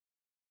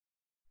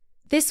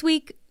This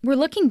week, we're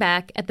looking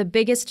back at the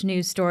biggest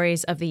news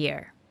stories of the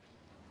year.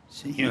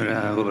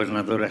 Señora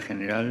Gobernadora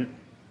General,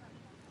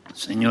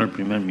 Señor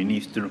Primer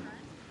Ministro,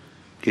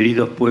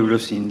 queridos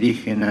pueblos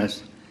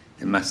indígenas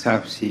de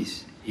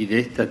Masapsis y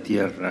de esta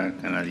tierra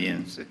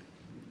canadiense.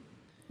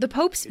 The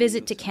Pope's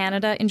visit to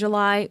Canada in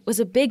July was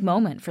a big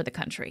moment for the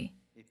country.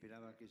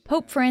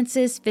 Pope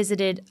Francis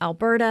visited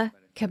Alberta,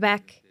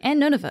 Quebec,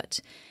 and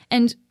Nunavut,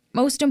 and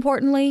most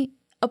importantly,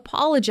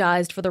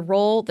 apologized for the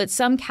role that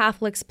some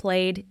Catholics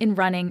played in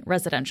running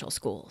residential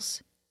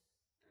schools.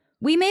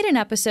 We made an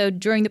episode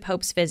during the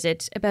Pope's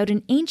visit about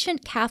an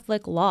ancient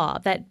Catholic law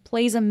that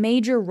plays a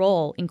major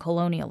role in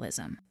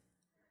colonialism.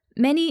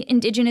 Many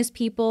Indigenous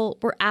people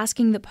were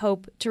asking the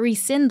Pope to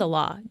rescind the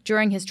law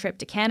during his trip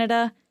to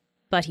Canada,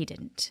 but he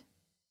didn't.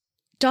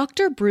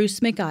 Dr. Bruce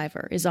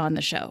McIver is on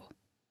the show.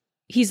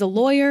 He's a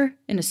lawyer,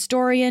 an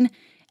historian,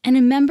 and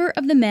a member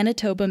of the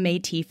Manitoba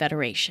Métis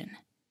Federation.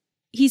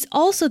 He's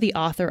also the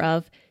author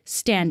of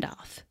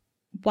Standoff: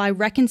 Why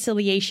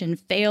Reconciliation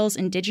Fails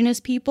Indigenous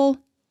People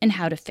and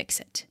How to Fix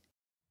It.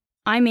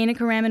 I'm Menaka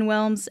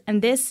Raman-Wilms,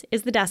 and this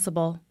is The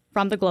Decibel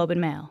from the Globe and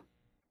Mail.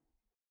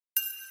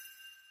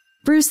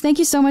 Bruce, thank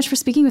you so much for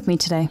speaking with me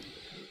today.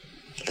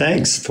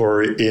 Thanks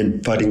for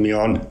inviting me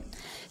on.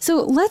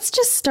 So let's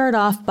just start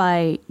off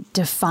by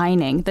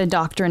defining the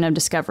doctrine of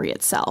discovery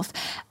itself.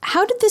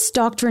 How did this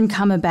doctrine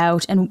come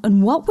about,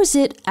 and what was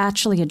it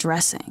actually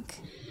addressing?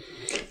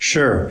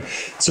 Sure.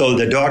 So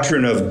the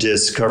doctrine of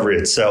discovery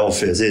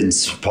itself is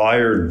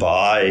inspired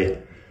by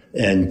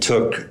and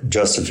took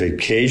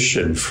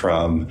justification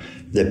from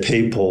the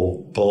papal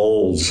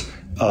bulls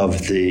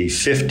of the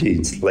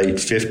late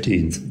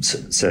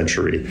 15th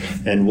century.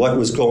 And what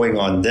was going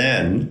on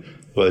then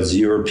was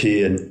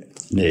European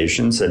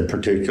nations, and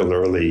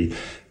particularly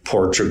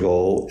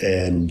Portugal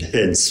and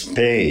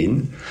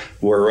Spain,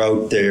 were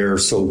out there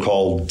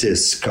so-called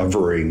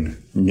discovering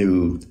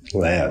new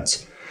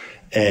lands.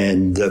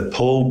 And the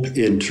Pope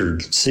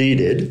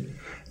interceded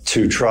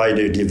to try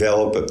to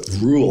develop a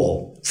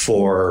rule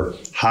for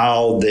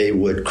how they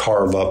would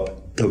carve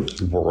up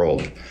the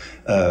world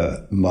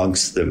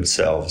amongst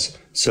themselves.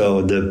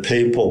 So the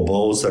papal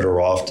bulls that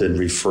are often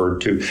referred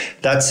to,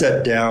 that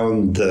set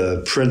down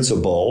the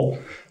principle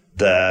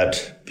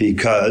that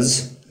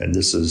because, and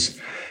this is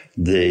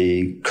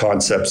the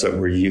concepts that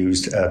were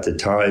used at the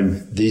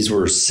time, these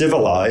were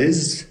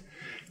civilized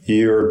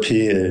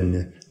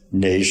European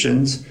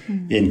nations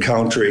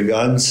encountering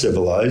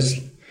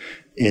uncivilized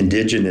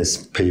indigenous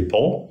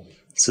people.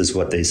 This is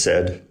what they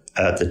said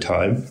at the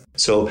time.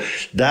 So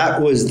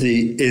that was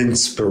the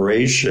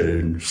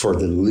inspiration for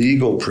the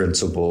legal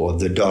principle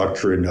of the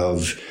doctrine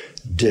of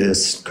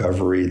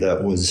discovery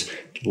that was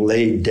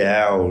laid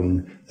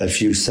down a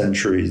few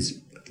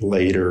centuries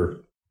later.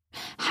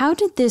 How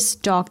did this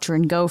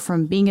doctrine go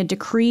from being a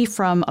decree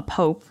from a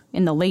pope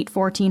in the late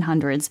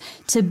 1400s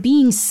to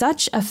being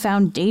such a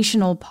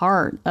foundational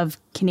part of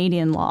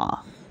Canadian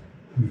law?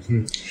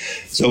 Mm-hmm.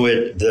 So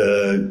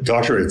the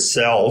doctrine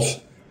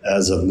itself,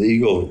 as a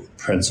legal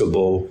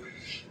principle,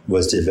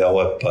 was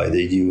developed by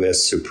the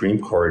U.S. Supreme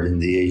Court in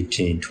the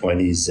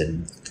 1820s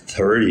and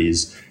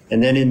 30s.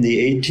 And then in the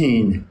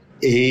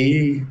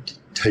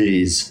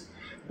 1880s,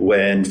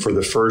 when for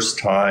the first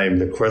time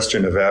the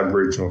question of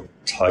Aboriginal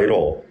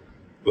title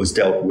was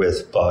dealt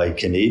with by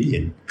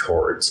Canadian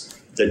courts,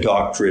 the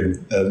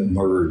doctrine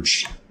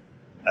emerged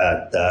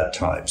at that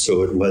time.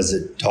 So it was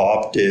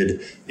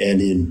adopted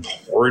and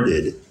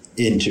imported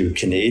into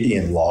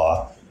Canadian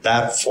law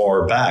that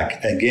far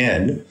back,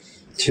 again,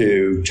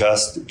 to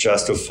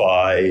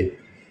justify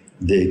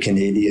the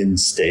Canadian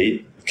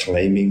state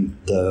claiming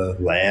the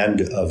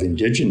land of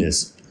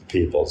Indigenous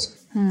peoples.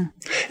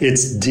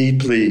 It's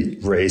deeply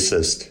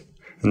racist.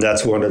 And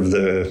that's one of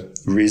the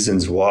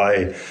reasons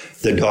why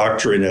the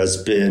doctrine has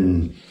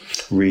been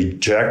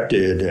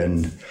rejected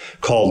and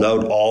called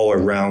out all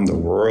around the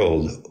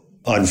world.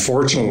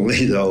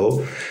 Unfortunately,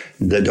 though,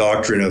 the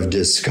doctrine of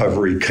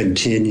discovery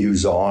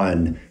continues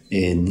on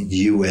in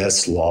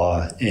U.S.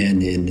 law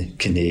and in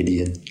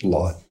Canadian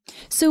law.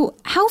 So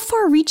how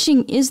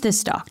far-reaching is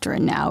this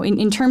doctrine now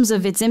in terms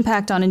of its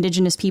impact on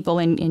Indigenous people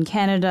in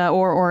Canada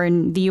or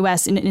in the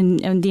U.S. and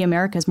in the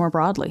Americas more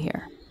broadly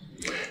here?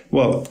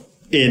 Well,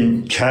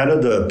 in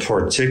Canada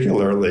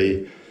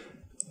particularly,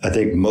 I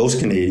think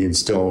most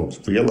Canadians don't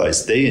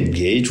realize they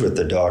engage with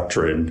the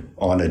doctrine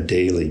on a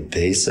daily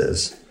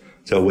basis.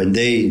 So when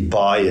they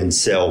buy and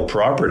sell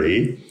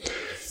property,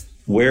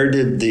 where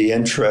did the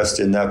interest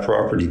in that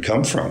property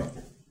come from?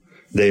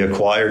 They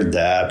acquired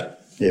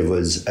that. It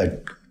was a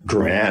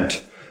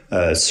grant,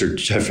 a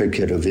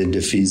certificate of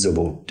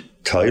indefeasible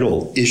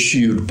title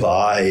issued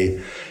by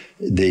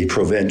the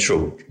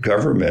provincial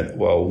government.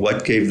 Well,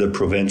 what gave the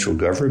provincial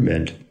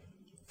government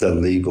the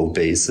legal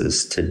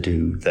basis to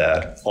do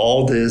that?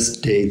 All this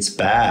dates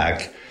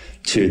back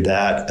to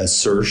that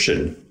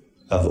assertion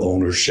of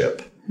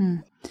ownership.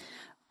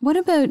 What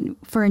about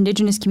for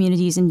Indigenous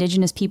communities,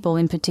 Indigenous people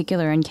in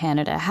particular in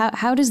Canada?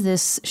 How does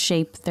this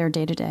shape their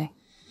day-to-day?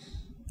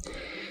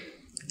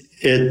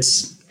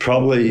 It's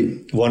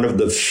probably one of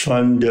the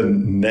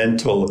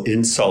fundamental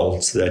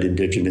insults that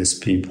Indigenous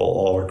people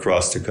all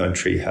across the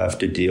country have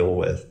to deal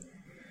with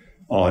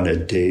on a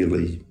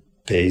daily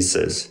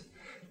basis,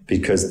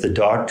 because the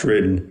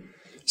doctrine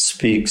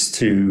speaks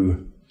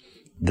to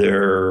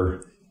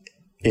their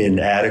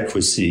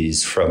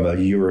inadequacies from a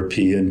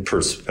European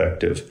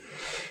perspective.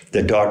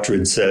 The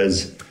doctrine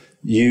says,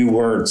 you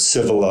weren't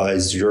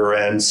civilized, your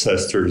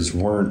ancestors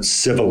weren't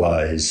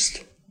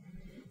civilized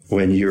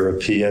when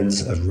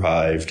Europeans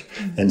arrived.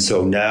 And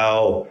so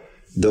now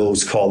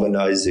those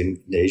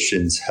colonizing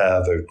nations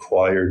have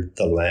acquired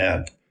the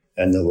land.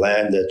 And the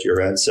land that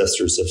your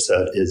ancestors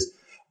have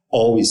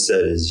always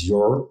said is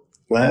your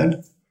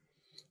land.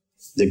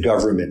 The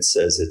government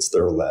says it's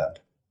their land.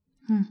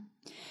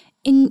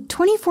 In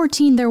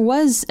 2014, there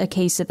was a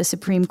case at the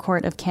Supreme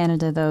Court of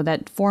Canada, though,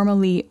 that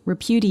formally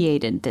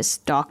repudiated this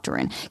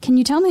doctrine. Can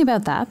you tell me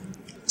about that?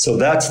 So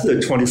that's the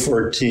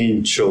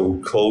 2014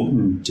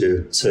 Chilcotin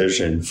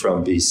decision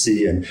from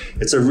BC. And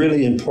it's a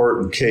really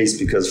important case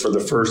because for the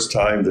first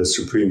time, the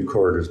Supreme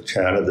Court of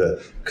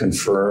Canada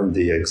confirmed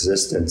the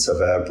existence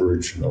of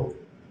Aboriginal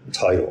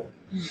title.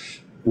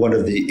 One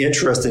of the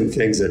interesting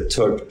things that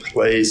took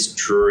place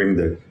during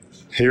the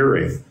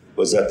hearing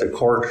was that the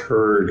court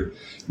heard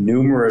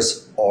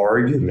numerous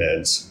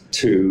arguments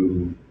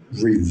to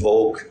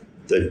revoke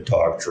the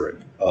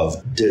doctrine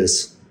of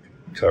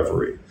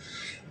discovery.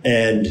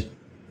 And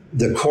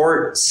the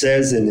court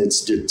says in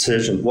its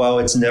decision, well,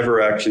 it's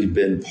never actually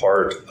been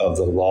part of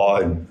the law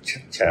in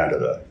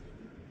Canada.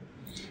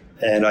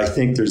 And I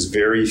think there's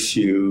very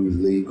few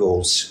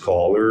legal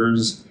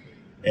scholars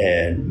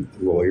and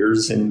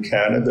lawyers in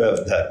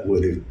Canada that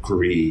would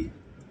agree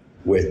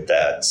with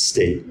that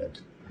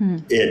statement.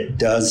 It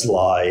does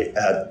lie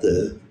at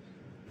the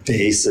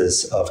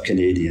basis of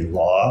Canadian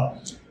law.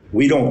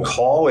 We don't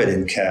call it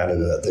in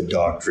Canada the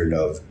doctrine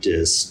of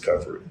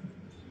discovery,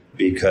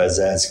 because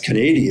as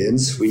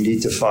Canadians, we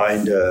need to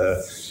find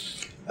a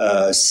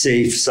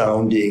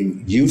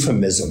safe-sounding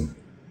euphemism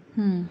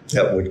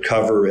that would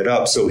cover it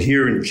up. So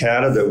here in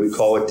Canada, we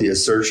call it the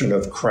assertion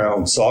of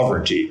Crown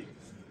sovereignty.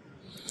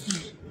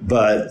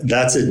 But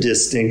that's a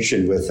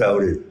distinction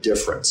without a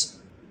difference.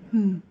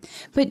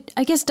 But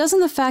I guess doesn't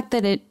the fact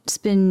that it's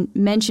been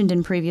mentioned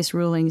in previous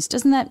rulings,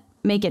 doesn't that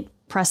make it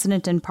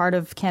precedent and part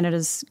of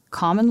Canada's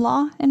common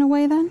law in a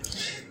way then?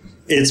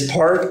 It's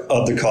part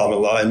of the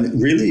common law,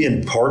 and really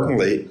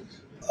importantly,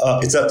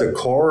 it's at the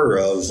core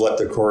of what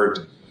the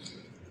court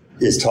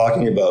is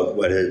talking about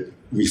when it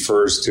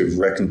refers to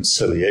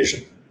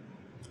reconciliation.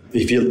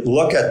 If you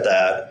look at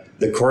that,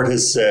 the court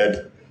has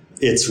said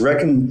its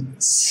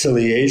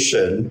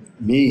reconciliation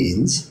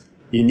means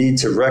you need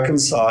to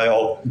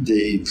reconcile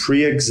the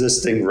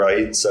pre-existing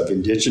rights of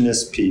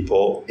Indigenous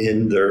people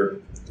in their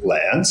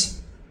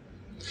lands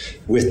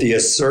with the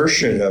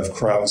assertion of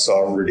Crown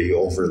sovereignty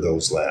over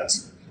those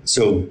lands.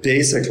 So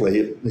basically,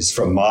 at least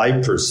from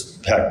my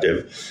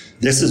perspective,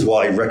 this is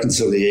why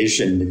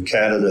reconciliation in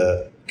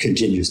Canada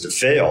continues to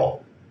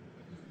fail,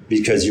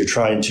 because you're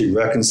trying to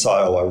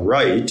reconcile a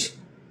right,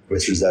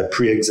 which is that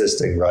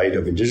pre-existing right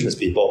of Indigenous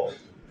people,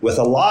 with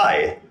a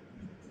lie.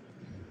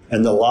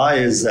 And the lie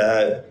is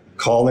that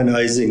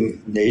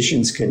colonizing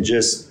nations can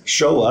just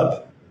show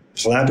up,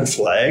 plant a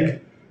flag,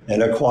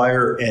 and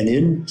acquire an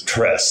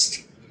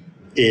interest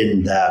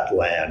in that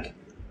land.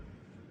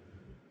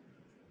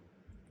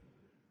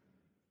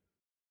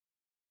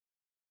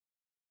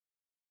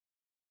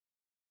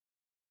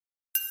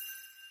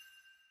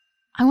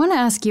 I want to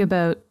ask you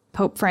about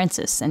Pope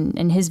Francis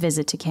and his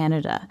visit to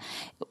Canada.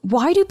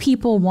 Why do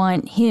people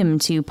want him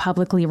to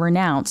publicly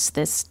renounce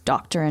this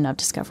doctrine of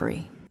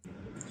discovery?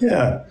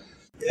 Yeah,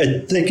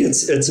 I think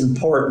it's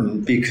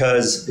important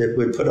because it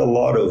would put a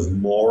lot of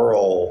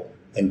moral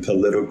and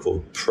political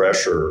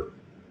pressure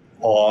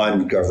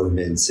on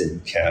governments in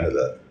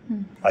Canada.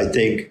 I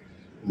think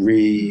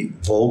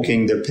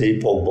revoking the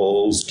papal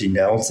bulls,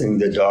 denouncing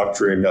the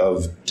doctrine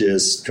of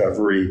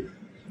discovery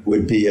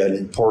would be an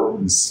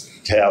important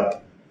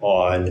step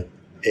on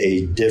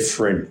a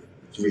different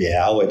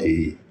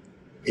reality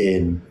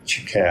in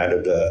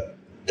Canada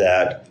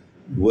that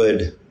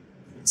would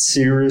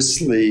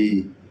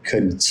seriously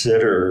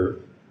consider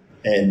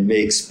and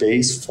make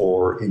space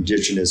for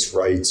Indigenous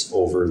rights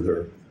over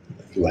their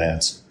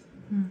lands.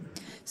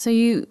 So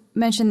you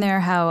mentioned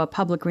there how a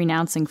public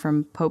renouncing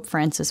from Pope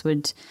Francis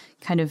would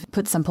kind of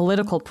put some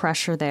political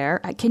pressure there.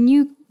 Can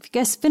you,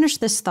 finish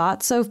this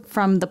thought? So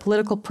from the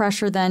political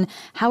pressure, then,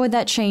 how would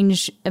that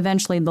change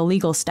eventually the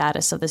legal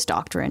status of this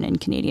doctrine in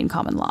Canadian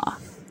common law?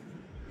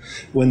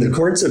 When the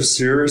courts have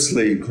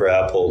seriously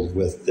grappled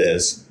with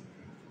this,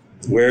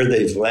 where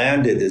they've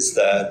landed is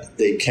that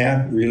they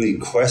can't really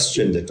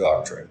question the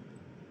doctrine.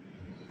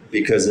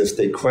 Because if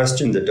they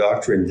question the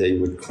doctrine, they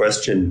would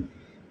question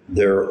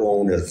their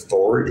own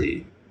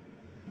authority.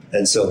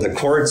 And so the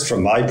courts,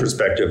 from my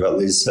perspective at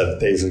least,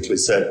 have basically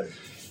said,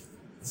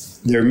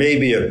 there may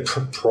be a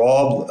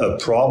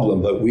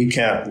problem, but we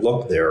can't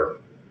look there.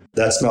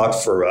 That's not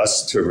for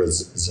us to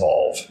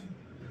resolve.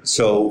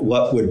 So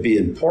what would be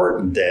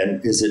important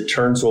then is it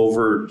turns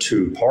over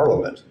to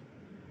Parliament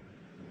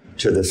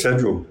to the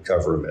federal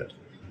government.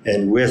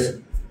 And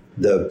with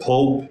the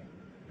Pope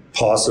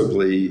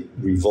possibly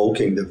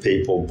revoking the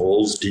papal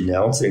bulls,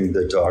 denouncing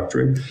the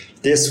doctrine,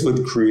 this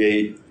would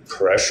create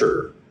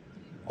pressure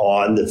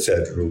on the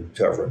federal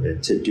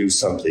government to do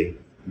something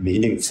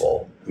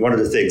meaningful. One of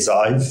the things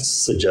I've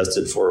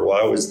suggested for a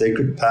while is they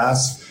could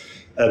pass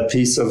a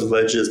piece of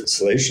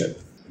legislation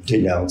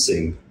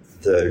denouncing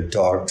the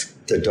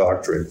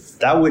doctrine.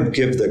 That would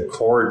give the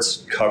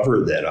courts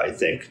cover then, I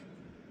think,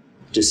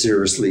 to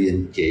seriously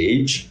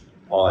engage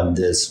on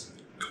this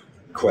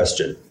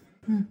question.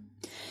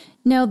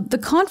 Now, the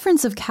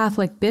Conference of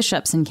Catholic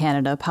Bishops in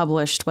Canada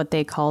published what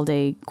they called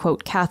a,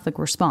 quote, Catholic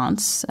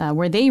response,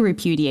 where they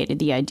repudiated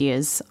the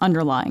ideas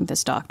underlying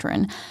this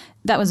doctrine.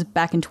 That was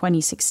back in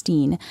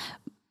 2016.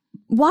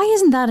 Why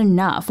isn't that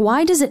enough?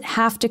 Why does it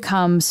have to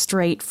come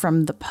straight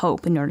from the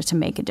Pope in order to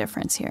make a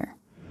difference here?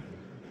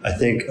 I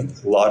think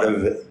a lot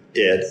of it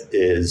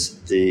is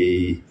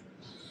the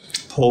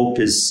Pope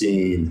is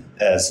seen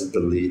as the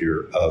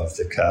leader of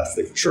the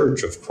Catholic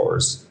Church, of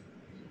course.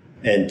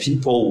 And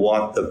people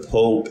want the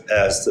Pope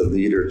as the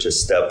leader to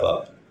step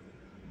up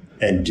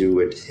and do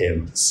it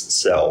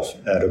himself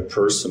at a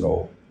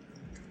personal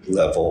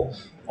level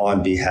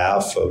on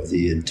behalf of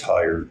the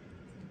entire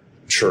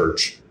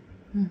church.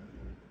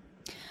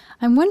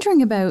 I'm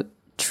wondering about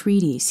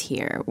treaties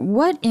here.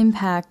 What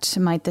impact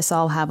might this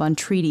all have on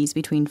treaties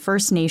between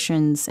First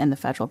Nations and the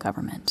federal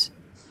government?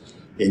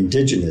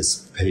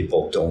 Indigenous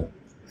people don't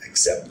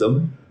accept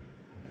them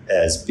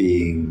as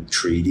being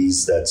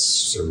treaties that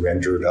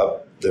surrendered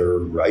up their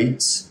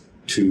rights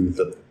to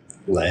the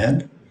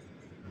land.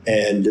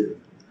 And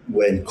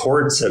when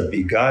courts have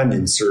begun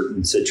in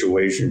certain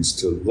situations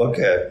to look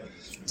at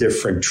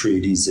different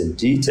treaties in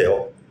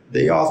detail,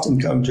 they often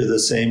come to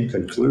the same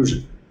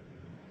conclusion.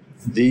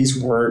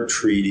 These weren't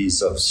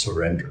treaties of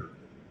surrender.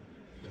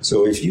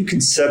 So if you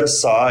can set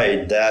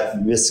aside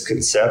that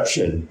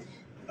misconception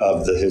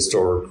of the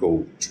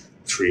historical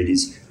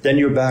treaties, then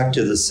you're back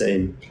to the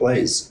same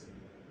place.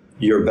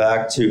 You're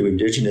back to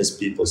Indigenous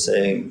people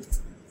saying,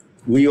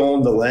 we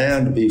owned the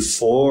land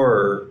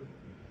before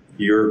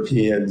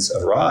Europeans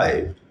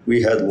arrived.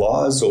 We had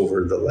laws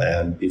over the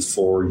land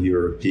before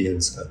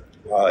Europeans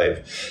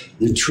arrived.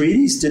 The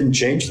treaties didn't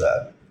change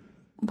that.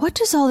 What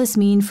does all this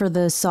mean for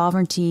the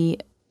sovereignty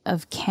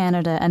of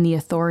Canada and the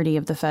authority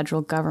of the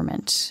federal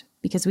government?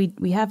 Because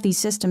we have these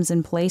systems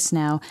in place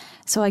now.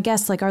 So I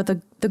guess, are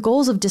the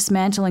goals of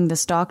dismantling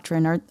this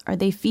doctrine, are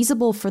they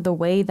feasible for the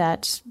way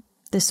that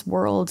this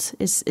world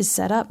is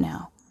set up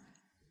now?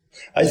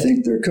 I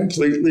think they're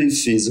completely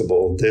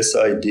feasible. This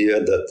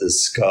idea that the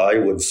sky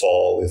would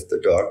fall if the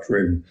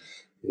doctrine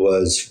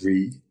was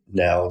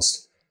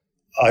renounced,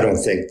 I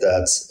don't think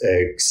that's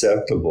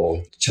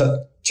acceptable.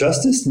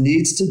 Justice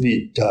needs to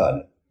be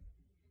done,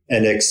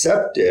 and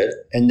accept it,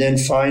 and then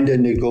find a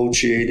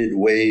negotiated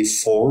way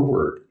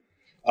forward.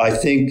 I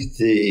think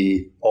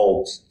the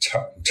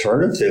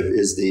alternative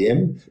is the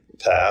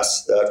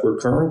impasse that we're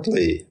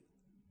currently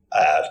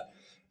at.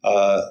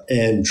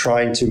 And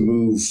trying to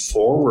move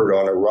forward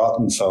on a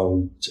rotten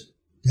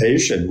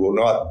foundation will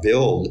not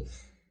build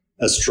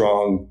a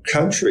strong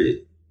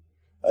country.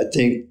 I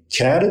think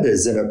Canada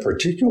is in a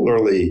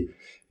particularly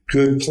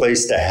good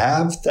place to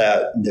have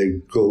that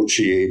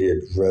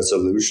negotiated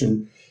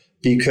resolution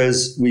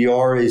because we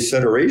are a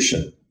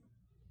federation.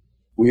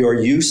 We are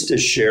used to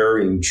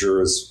sharing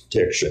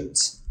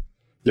jurisdictions.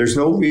 There's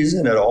no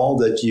reason at all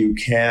that you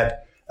can't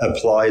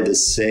apply the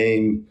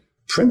same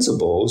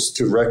principles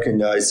to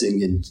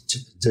recognizing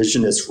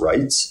Indigenous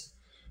rights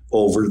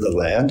over the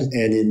land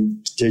and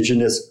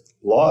Indigenous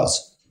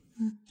laws.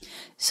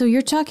 So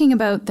you're talking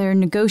about their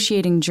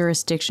negotiating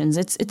jurisdictions.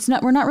 It's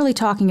not. We're not really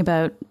talking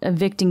about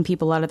evicting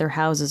people out of their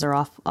houses or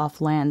off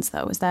lands,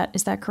 though. Is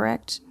that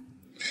correct?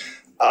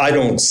 I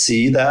don't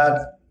see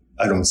that.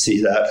 I don't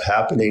see that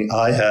happening.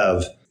 I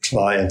have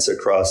clients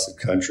across the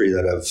country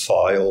that have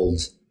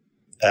filed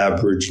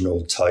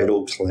Aboriginal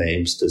title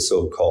claims to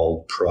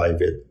so-called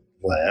private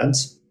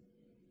lands.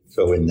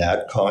 So in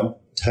that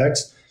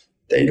context,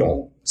 they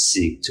don't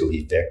seek to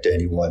evict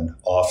anyone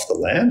off the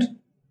land.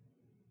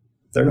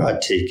 They're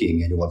not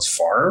taking anyone's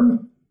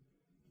farm.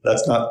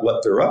 That's not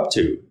what they're up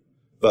to.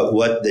 But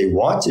what they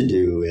want to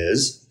do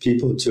is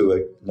people to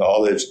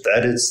acknowledge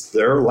that it's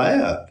their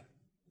land.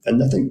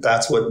 And I think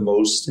that's what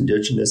most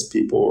Indigenous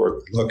people are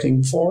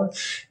looking for.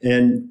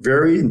 And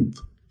very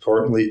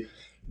importantly,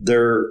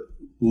 they're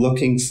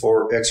looking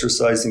for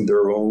exercising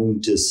their own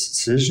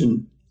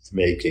decision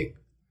making.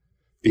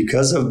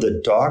 Because of the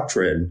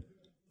doctrine,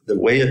 the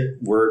way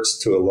it works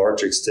to a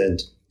large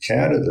extent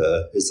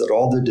Canada is that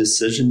all the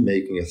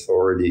decision-making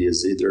authority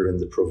is either in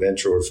the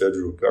provincial or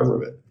federal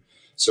government.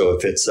 So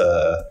if it's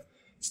a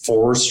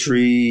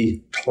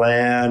forestry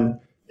plan,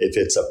 if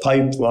it's a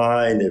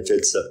pipeline, if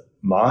it's a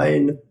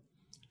mine,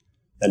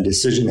 a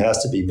decision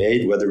has to be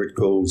made whether it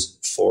goes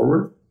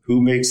forward.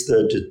 Who makes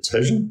the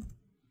decision?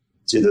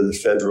 It's either the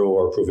federal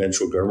or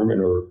provincial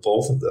government or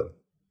both of them.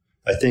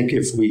 I think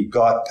if we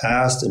got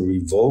past and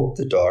revoked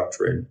the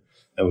doctrine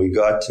and we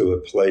got to a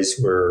place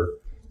where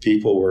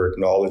people were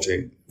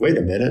acknowledging, wait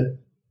a minute,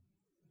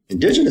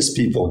 Indigenous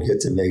people get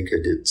to make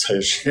a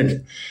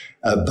decision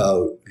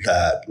about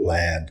that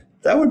land.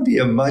 That would be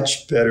a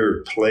much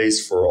better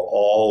place for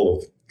all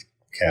of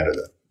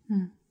Canada.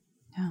 Yeah.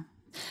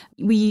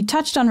 We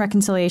touched on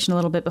reconciliation a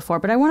little bit before,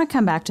 but I want to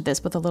come back to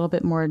this with a little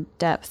bit more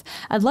depth.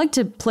 I'd like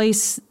to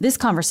place this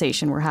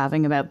conversation we're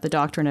having about the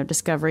doctrine of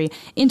discovery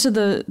into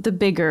the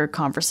bigger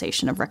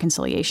conversation of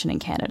reconciliation in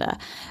Canada.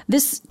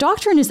 This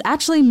doctrine is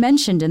actually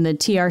mentioned in the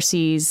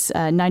TRC's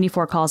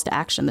 94 calls to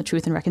action, the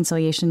Truth and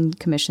Reconciliation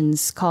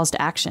Commission's calls to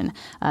action,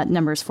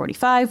 numbers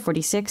 45,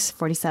 46,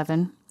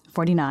 47,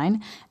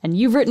 49. And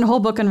you've written a whole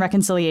book on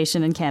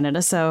reconciliation in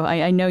Canada, so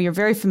I know you're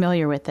very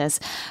familiar with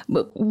this.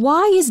 But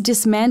why is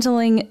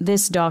dismantling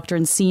this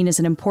doctrine seen as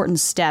an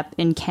important step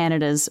in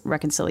Canada's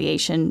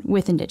reconciliation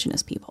with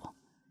Indigenous people?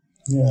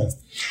 Yeah,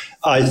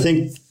 I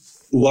think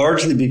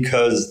largely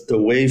because the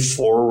way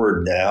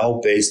forward now,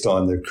 based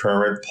on the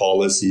current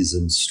policies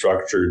and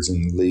structures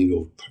and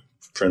legal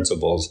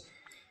principles,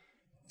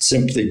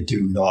 simply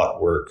do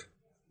not work.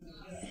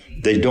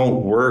 They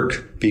don't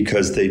work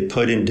because they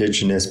put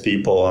Indigenous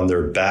people on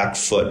their back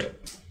foot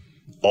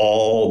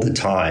all the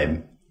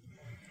time.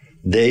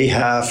 They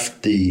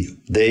have the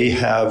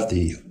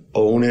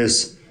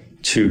onus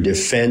to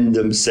defend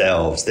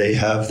themselves. They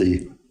have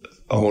the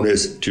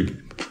onus to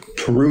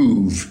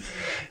prove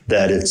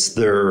that it's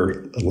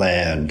their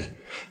land,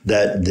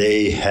 that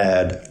they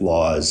had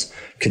laws.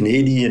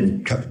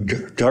 Canadian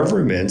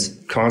governments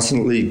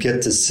constantly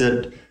get to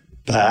sit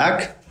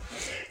back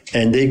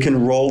and they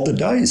can roll the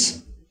dice.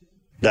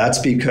 That's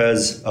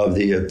because of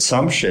the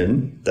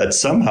assumption that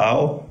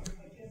somehow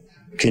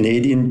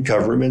Canadian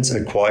governments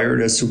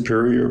acquired a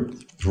superior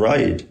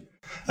right.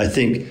 I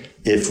think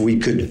if we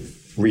could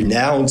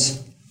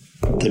renounce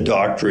the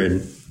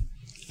doctrine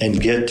and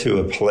get to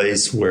a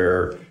place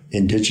where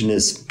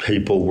Indigenous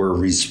people were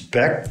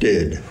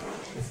respected,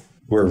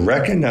 were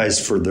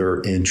recognized for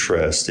their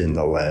interest in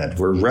the land,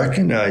 were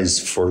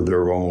recognized for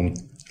their own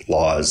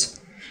laws,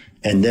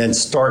 and then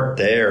start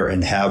there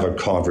and have a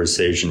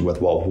conversation with,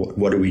 well,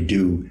 what do we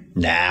do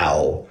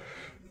now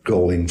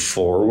going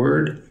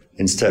forward,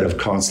 instead of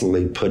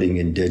constantly putting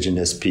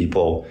Indigenous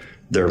people,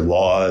 their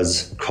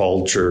laws,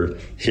 culture,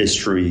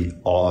 history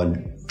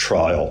on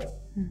trial.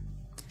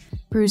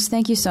 Bruce,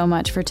 thank you so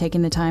much for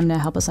taking the time to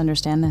help us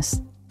understand this.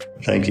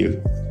 Thank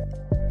you.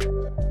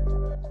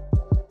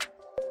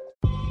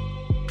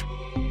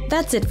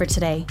 That's it for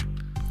today.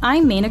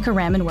 I'm Menaka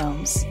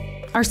Raman-Wilms.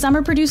 Our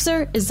summer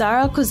producer is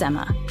Zara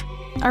Kozema.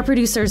 Our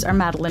producers are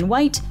Madeline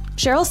White,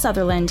 Cheryl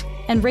Sutherland,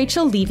 and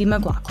Rachel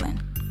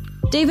Levy-McLaughlin.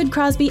 David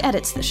Crosby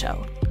edits the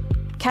show.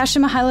 Kasia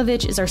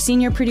Mihailovich is our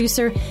senior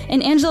producer,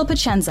 and Angela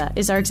Pacenza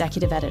is our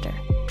executive editor.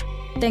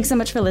 Thanks so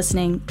much for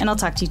listening, and I'll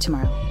talk to you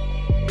tomorrow.